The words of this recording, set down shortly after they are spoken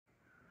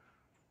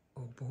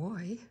Oh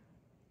boy,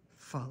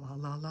 fa la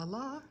la la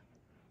la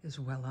is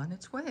well on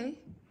its way.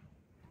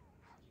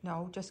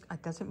 No, just,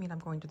 that doesn't mean I'm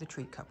going to the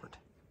tree cupboard.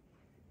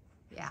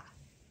 Yeah.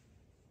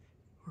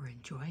 We're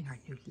enjoying our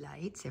new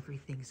lights.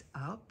 Everything's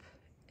up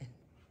and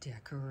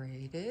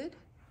decorated.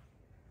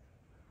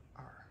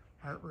 Our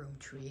art room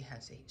tree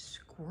has a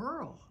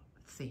squirrel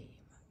theme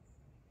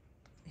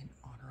in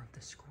honor of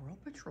the Squirrel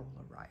Patrol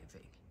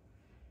arriving.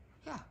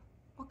 Yeah,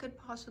 what could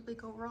possibly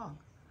go wrong?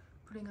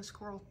 Putting a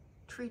squirrel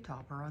tree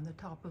topper on the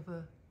top of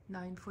a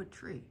 9-foot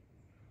tree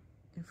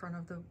in front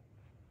of the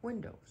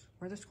windows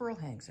where the squirrel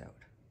hangs out.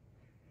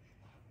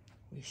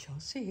 We shall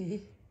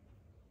see.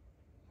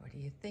 What do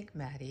you think,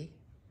 Maddie?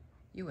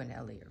 You and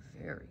Ellie are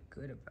very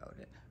good about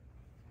it.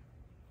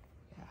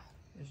 Yeah,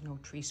 there's no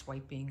tree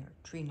swiping or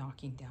tree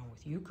knocking down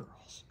with you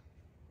girls.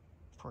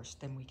 Of course,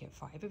 then we get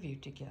 5 of you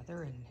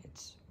together and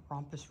it's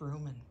rompus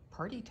room and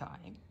party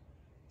time.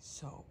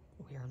 So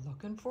we are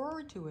looking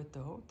forward to it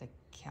though. The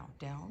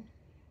countdown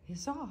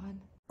is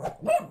on.